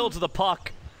double kill to the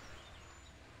Puck.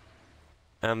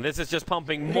 And this is just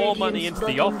pumping more money into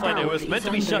the offlane, who was meant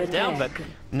to be shut down, but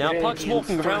now Puck's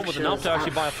walking around with enough to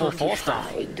actually buy a full 4-star.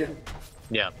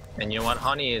 Yeah, and you know what?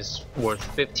 Hani is worth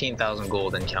 15,000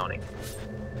 gold and counting.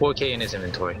 4k in his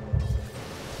inventory.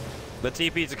 The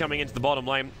TPs are coming into the bottom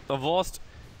lane. The Vorst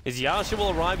is Yasha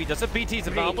will arrive. He does have BTs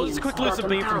available. Just a quick lucid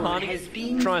beam from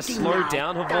Hani. Try and slow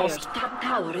down Vorst.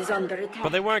 But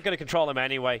they weren't going to control him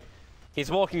anyway. He's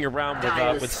walking around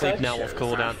with sleep now off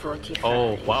cooldown.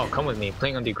 Oh, wow, come with me.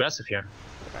 Playing on the aggressive here.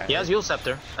 He has Yule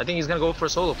Scepter. I think he's gonna go for a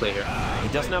solo play here. He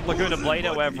doesn't have Laguna Blade,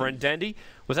 however, and Dandy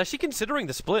was actually considering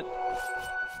the split.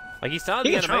 Like, he started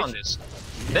He the can try on animation.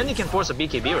 this. Then he can force a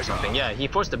BKB or something. Yeah, he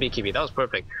forced a BKB. That was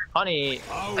perfect. Honey,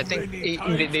 I think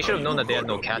they should have known that they had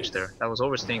no catch there. That was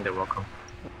overstaying their welcome.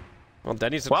 Well,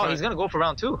 Dandy's Wow, he's gonna go for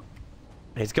round 2.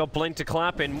 He's got Blink to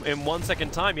clap in 1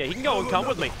 second time. Yeah, he can go and come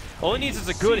with me. All he needs is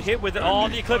a good hit with it. Oh,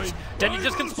 the Eclipse. Dandy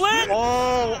just can split!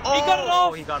 Oh, He got it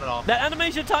off! He got it off. That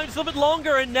animation time's a little bit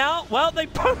longer, and now, well, they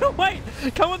both wait.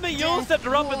 Come with me, Yule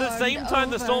Scepter up at the same time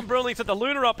the Storm Brilliant set the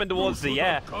Lunar up and towards the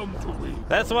air.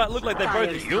 That's why it looked like they both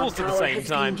hit Yules at the same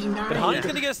time. But Honey's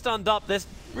going to get stunned up. There's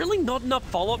really not enough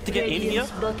follow-up to get in here.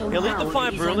 He'll leave the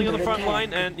Fire Brilliant on the front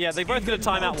line, and yeah, they both get a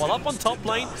timeout. While up on top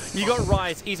lane, you got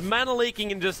Ryze. He's mana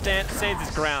leaking and just stands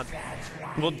his ground.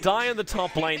 Will die in the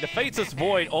top lane. The Faceless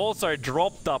Void also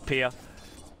dropped up here.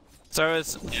 So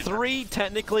it's 3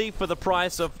 technically for the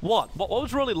price of what? What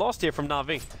was really lost here from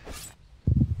Navi?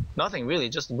 Nothing really,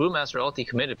 just Brewmaster ulti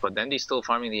committed, but then they're still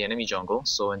farming the enemy jungle.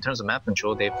 So in terms of map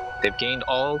control, they've gained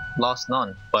all, lost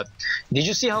none. But did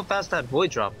you see how fast that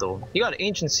Void dropped though? He got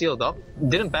Ancient sealed up,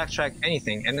 didn't backtrack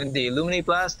anything, and then the Illuminate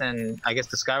Blast and I guess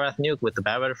the Skywrath nuke with the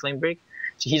Bad Rider Flame Break,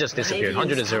 he just disappeared.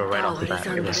 100-0 right off the bat.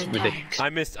 It was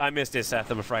ridiculous. I missed his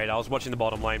Seth, I'm afraid. I was watching the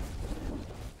bottom lane.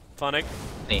 Fnatic,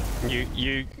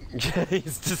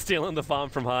 he's just stealing the farm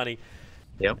from Hardy.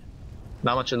 Yep.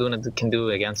 Not much Luna can do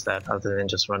against that other than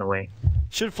just run away.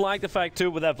 Should flag the fact too,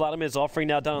 with that Vladimir's offering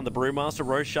now done on the Brewmaster,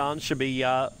 Roshan should be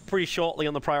pretty shortly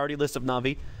on the priority list of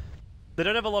Navi. They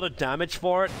don't have a lot of damage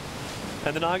for it,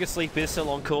 and the Naga Sleep is still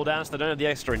on cooldown, so they don't have the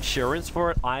extra insurance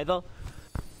for it either.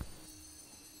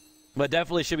 But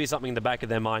definitely should be something in the back of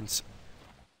their minds.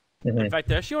 In fact,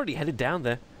 they're actually already headed down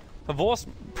there. Vorce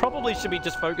probably should be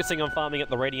just focusing on farming at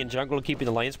the Radiant jungle and keeping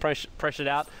the lanes pressured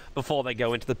out before they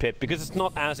go into the pit, because it's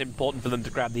not as important for them to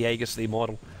grab the Aegis the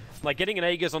Immortal. Like getting an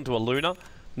Aegis onto a Luna,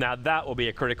 now that will be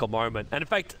a critical moment. And in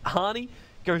fact, Hani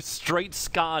goes straight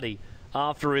Skadi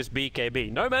after his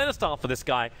BKB. No mana style for this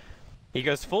guy. He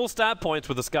goes full stat points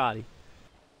with the Skadi.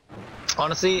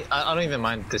 Honestly, I don't even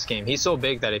mind this game. He's so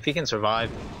big that if he can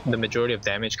survive the majority of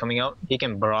damage coming out, he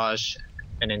can barrage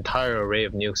an entire array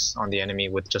of nukes on the enemy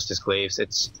with just his glaives.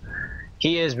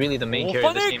 He is really the main character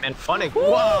of this game. And Fnatic,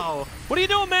 wow! What are you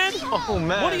doing, man? Oh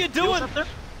man! What are you doing?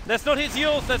 That's not his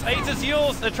Yules, that's Ace's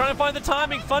Yules. They're trying to find the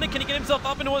timing. Fnatic, can he get himself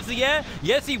up and towards the air?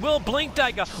 Yes, he will. Blink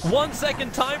Dagger. 1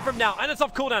 second time from now, and it's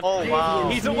off cooldown. Oh wow!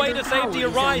 He's away to safety.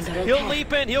 Arise. He'll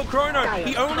leap in. He'll chrono.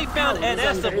 He only found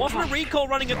NS. There wasn't a recall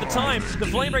running at the time. The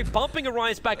flame rate bumping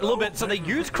Arise back a little bit. So they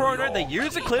use chrono. They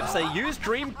use Eclipse. They use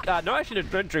Dream. No, actually,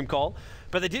 no Dream Call.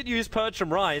 But they did use Purge from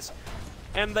Ryze,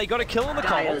 and they got a kill on the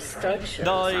cobble.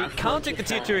 They can't take the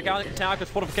tier 2 tower because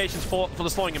fortifications for the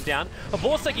slowing him down.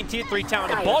 Vorce taking tier 3 tower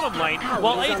in the bottom lane,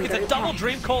 while Ace gets a double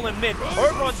Dream Call in mid.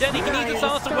 Over on Denny, he needs his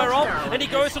arms to wear off, and he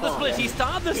goes for the split. He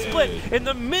started the split in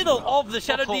the middle of the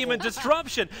Shadow Demon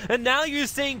disruption, and now you're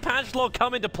seeing Patchlog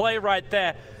come into play right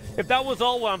there. If that was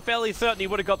all, well, I'm fairly certain he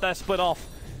would have got that split off.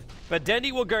 But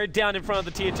Denny will go down in front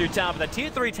of the tier 2 tower, but that tier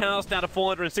 3 tower's now to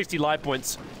 460 life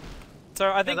points. So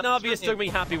I think Navi is still going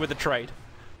to be happy with the trade.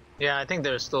 Yeah, I think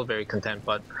they're still very content,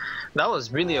 but that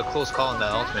was really a close call on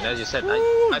that ultimate, as you said.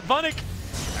 Vonic!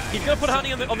 He's going to put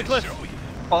Honey on the cliff.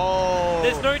 Oh!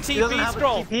 There's no TP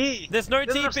scroll. There's no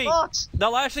TP.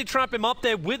 They'll actually trap him up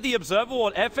there with the Observer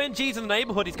Ward. FNG's in the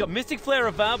neighborhood. He's got Mystic Flare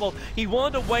available. He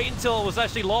wanted to wait until it was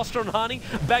actually lost on Honey.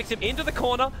 Backs him into the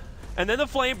corner. And then the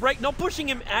Flame Break, not pushing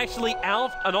him actually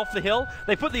out and off the hill.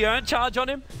 They put the Urn Charge on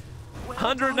him.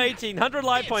 118, 100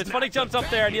 life points. Fnatic jumps up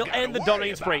there and he'll end the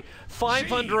dominating spree.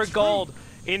 500 gold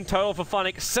in total for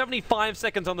Fnatic. 75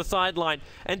 seconds on the sideline.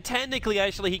 And technically,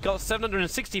 actually, he got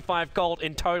 765 gold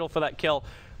in total for that kill.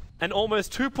 And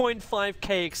almost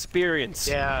 2.5k experience.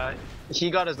 Yeah, he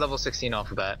got his level 16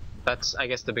 off of that. That's, I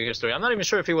guess, the bigger story. I'm not even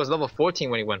sure if he was level 14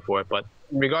 when he went for it, but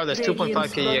regardless,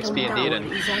 2.5k EXP indeed.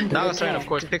 And Nagasaran, of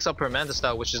course, picks up her Manta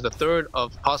Style, which is the third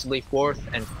of possibly 4th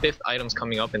and 5th items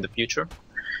coming up in the future.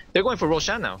 They're going for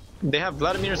Roshan now. They have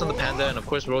Vladimir's on the Panda, and of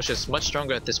course Rosh is much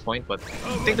stronger at this point, but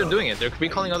I think they're doing it. They're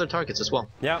recalling other targets as well.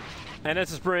 Yeah, and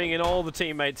this is bringing in all the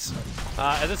teammates.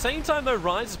 At the same time though,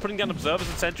 Ryze is putting down observers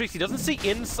and sentries. He doesn't see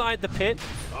inside the pit,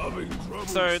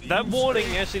 so that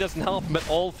warding actually doesn't help him at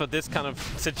all for this kind of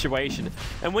situation.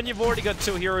 And when you've already got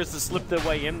 2 heroes to slip their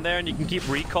way in there, and you can keep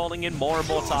recalling in more and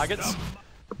more targets.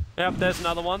 Yep, there's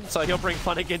another one, so he'll bring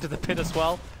Fnatic into the pit as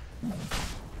well.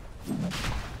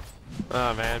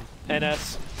 Oh man,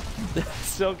 NS.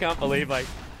 Still can't believe, like,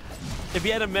 if he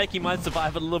had a mech, he might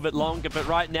survive a little bit longer, but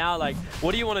right now, like,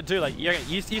 what do you want to do? Like,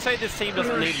 you say this team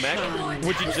doesn't need mech,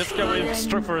 would you just go in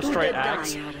for a straight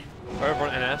axe over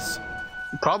on NS?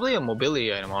 Probably a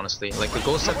mobility item, honestly. Like the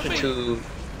Ghost Scepter to...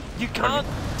 You can't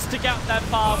stick out that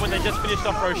far when they just finished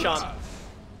off Roshan.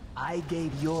 I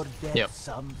gave your death Yep.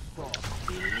 some thought.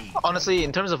 Honestly,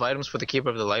 in terms of items for the Keeper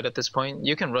of the Light at this point,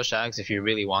 you can rush Axe if you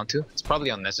really want to. It's probably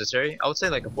unnecessary. I would say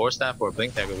like a Force Staff or a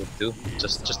Blink Dagger would do.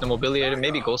 Just a mobility item,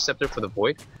 maybe Ghost Scepter for the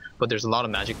Void. But there's a lot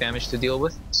of magic damage to deal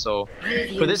with. So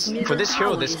for this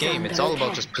hero, this game, it's all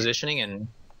about just positioning and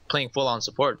playing full-on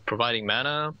support, providing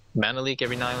mana leak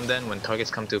every now and then when targets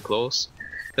come too close,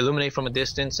 illuminate from a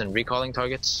distance, and recalling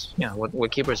targets. Yeah,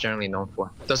 what Keeper is generally known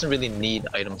for. Doesn't really need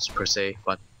items per se,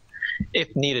 but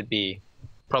if needed be,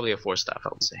 probably a Force Staff, I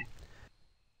would say.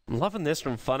 I'm loving this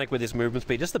from Fnatic with his movement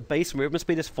speed. Just the base movement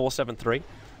speed is 473.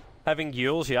 Having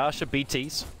Yules, Yasha,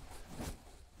 BTs.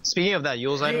 Speaking of that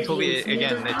Yules item, Toby,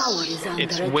 again,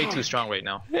 it's way too strong right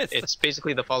now. It's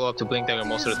basically the follow-up to Blink Dagger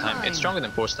most of the time. It's stronger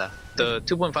than Force Staff. The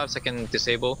 2.5 second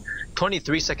disable,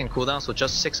 23 second cooldown, so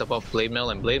just 6 above Blade Mail,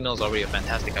 and Blade Mail is already a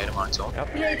fantastic item on its own.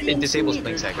 Yep. It disables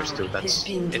Blink Daggers too.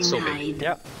 It's so big.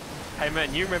 Yep. Hey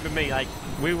man, you remember me, like,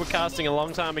 we were casting a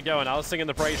long time ago and I was singing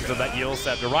the praises of that Yules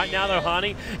Scepter. Right now though,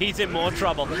 Hani, he's in more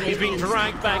trouble. He's being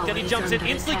dragged back, then he jumps in,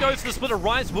 instantly goes to the splitter.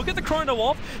 Rise will get the chrono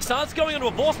off, starts going into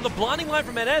a Vorce on the blinding line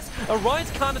from NS. Rise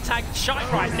can't attack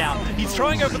Shite right now. He's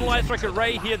throwing over the Light Strike at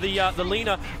Ray here, the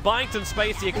Lina, buying some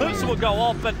space. The Eclipse will go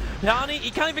off, but Hani,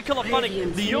 he can't even kill a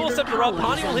Fnatic. The Yules Scepter up,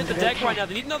 Hani will hit the deck right now.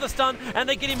 They need another stun, and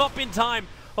they get him up in time.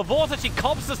 A Vorce actually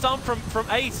cops the stun from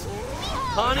Ace.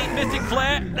 Hani, Mystic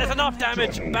Flare, there's enough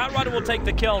damage. Batrider will take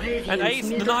the kill. And Ace,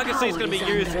 the Naga Seed is going to be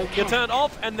used. He'll turn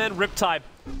off and then Riptide.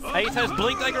 Ace has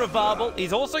Blink Dagger available.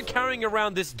 He's also carrying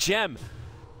around this gem.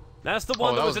 That's the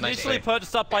one that was initially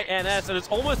purchased up by NS, and it's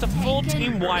almost a full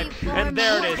team wipe. And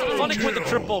there it is. Fnatic with the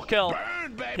triple kill.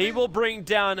 He will bring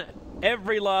down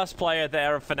every last player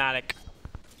there of Fnatic.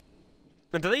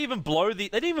 And did they even blow the...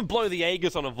 They didn't even blow the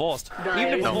Aegis on a Vorst.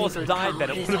 Even if Vorst died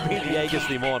then, it would have been the Aegis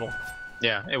the Immortal.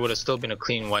 Yeah, it would have still been a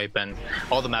clean wipe and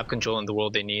all the map control in the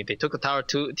world they need. They took the tower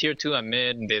tier 2 at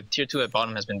mid, and the tier 2 at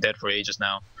bottom has been dead for ages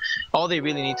now. All they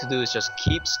really need to do is just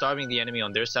keep starving the enemy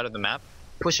on their side of the map,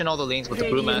 pushing all the lanes with the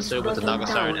Brewmaster, with the Naga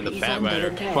Siren, and the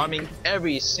Batrider, farming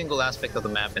every single aspect of the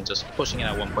map and just pushing it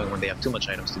at one point when they have too much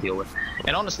items to deal with.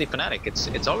 And honestly, Fnatic,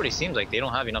 it already seems like they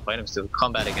don't have enough items to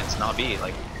combat against Navi.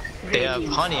 Like, they have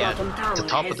Hani at the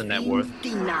top of the net worth,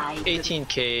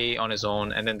 18k on his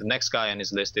own, and then the next guy on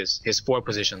his list is his 4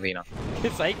 position Lina.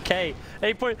 It's 8k.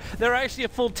 8 point. They're actually a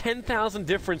full 10,000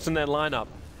 difference in their lineup.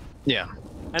 Yeah.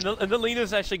 And the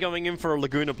Lina's actually going in for a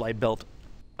Laguna Blade build.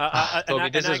 Toby,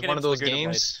 this is one of those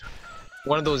games.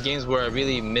 One of those games where I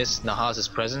really miss Nahaz's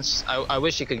presence. I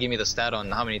wish he could give me the stat on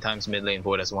how many times mid lane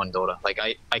Void has won Dota. Like,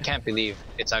 I can't believe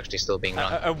it's actually still being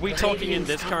run. Are we talking in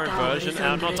this current version? And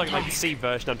I'm not talking like the C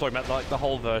version. I'm talking about like the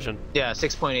whole version. Yeah,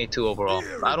 6.82 overall.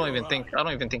 I don't even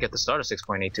think at the start of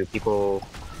 6.82 people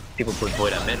put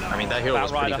Void at mid. I mean, that hero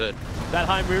was pretty good. That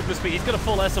high movement speed. He's got a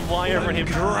full SMY over him.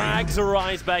 Drags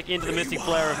Arise back into the Mystic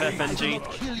Flare of FNG.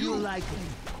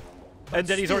 And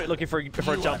then he's already looking for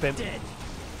a jump in.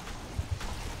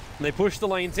 They push the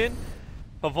lanes in.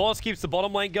 Vorce keeps the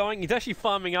bottom lane going. He's actually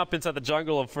farming up inside the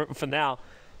jungle for now.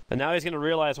 And now he's going to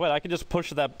realize, wait, I can just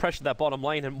pressure that bottom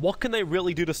lane, and what can they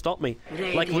really do to stop me?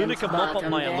 Like, Luna can mop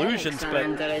up my illusions,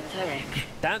 but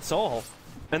that's all.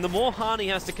 And the more Hani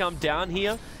has to come down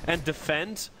here and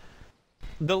defend,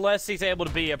 the less he's able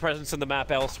to be a presence in the map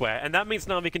elsewhere. And that means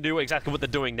Navi can do exactly what they're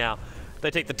doing now. They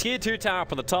take the tier 2 tower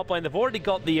up on the top lane. They've already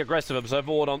got the aggressive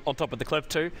Observer Ward on top of the cliff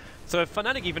too. So if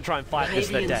Fnatic even try and fight this,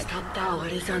 they're dead.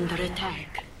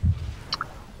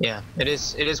 Yeah, it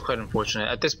is quite unfortunate.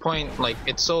 At this point, like,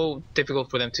 it's so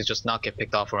difficult for them to just not get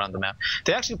picked off around the map.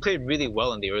 They actually played really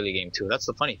well in the early game too. That's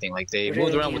the funny thing. Like, they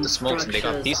moved around with the smokes and they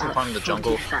got decent farm in the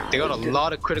jungle. They got a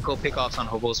lot of critical pickoffs on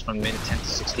hobos from min 10 to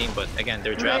 16, but again,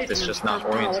 their draft is just not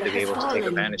oriented to be able to take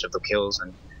advantage of the kills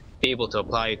and be able to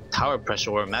apply tower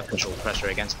pressure or map control pressure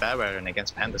against Batrider and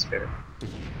against Panda Spirit.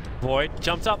 Void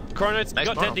jumps up. Chronos, nice,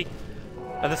 got Dendi.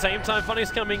 At the same time,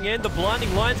 Funny's coming in. The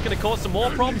blinding line's going to cause some more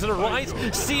problems. And Arise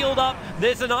sealed up.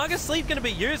 There's an Naga Sleep going to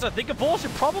be used. I think a ball should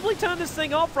probably turn this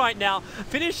thing off right now.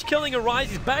 Finish killing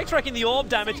Arise. He's backtracking the orb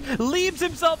damage. Leaves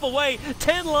himself away.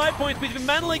 10 life points. But he's been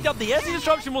mana leaked up. The SE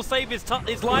Disruption will save his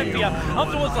life here.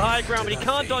 Up towards the high ground, but he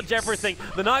can't dodge everything.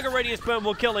 The Naga Radius Burn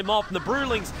will kill him off. And the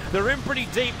Brewlings, they're in pretty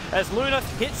deep as Luna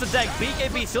hits the deck.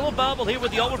 BKB still available here with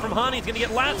the Ultimate from Hani. He's going to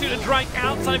get lassoed and dragged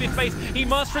outside of his face. He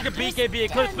must trigger BKB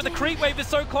Eclipse, but the creep wave is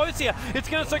so close here. It's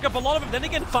going to soak up a lot of it. Then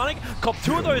again, Fnatic copped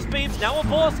 2 of those beams. Now, of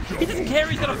course, he doesn't care.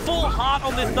 He's got a full heart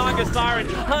on this Naga Siren.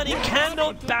 Honey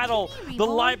cannot battle the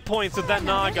light points of that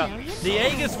Naga. The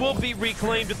Aegis will be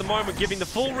reclaimed at the moment, giving the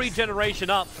full regeneration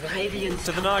up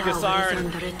to the Naga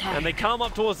Siren. And they come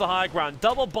up towards the high ground.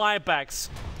 Double buybacks.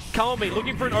 Komi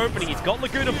looking for an opening. He's got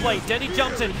Laguna Blade. Denny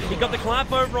jumps in. He got the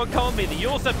clap over on Komi. The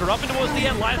Yule Scepter up and towards the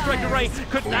end. Light Strike Array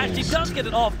couldn't actually does get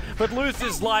it off, but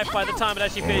loses life by the time it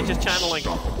actually finishes channeling.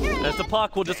 As the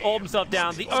puck will just orb himself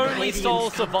down. The only sole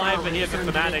survivor here for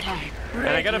Fnatic. And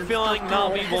I got a feeling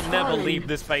Navi will never leave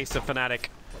this base of Fnatic.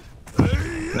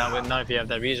 Now if you have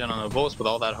that regen on the boss with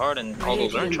all that heart and all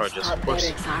those urn charges, of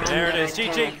course. There it is.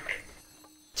 GG.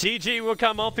 GG will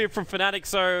come off here from Fnatic,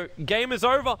 so game is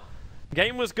over.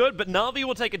 Game was good, but Navi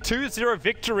will take a 2-0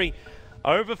 victory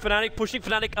over Fnatic, pushing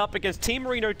Fnatic up against Team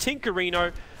Reno,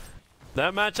 Tinkerino.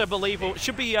 That match, I believe,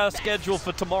 should be scheduled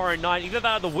for tomorrow night. Either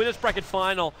that or the winners bracket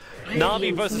final,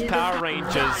 Navi versus Power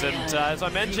Rangers. And as I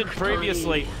mentioned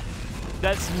previously,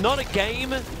 that's not a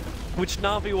game which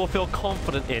Navi will feel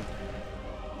confident in.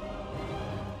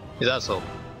 Is that so?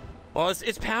 Well,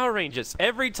 it's Power Rangers.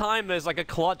 Every time there's like a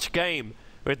clutch game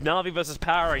with Navi versus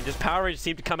Power Rangers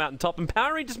seem to come out on top. And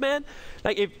Power Rangers, man,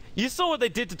 like if you saw what they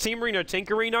did to Team Reno,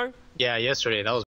 Tinkerino. Yeah, yesterday, that was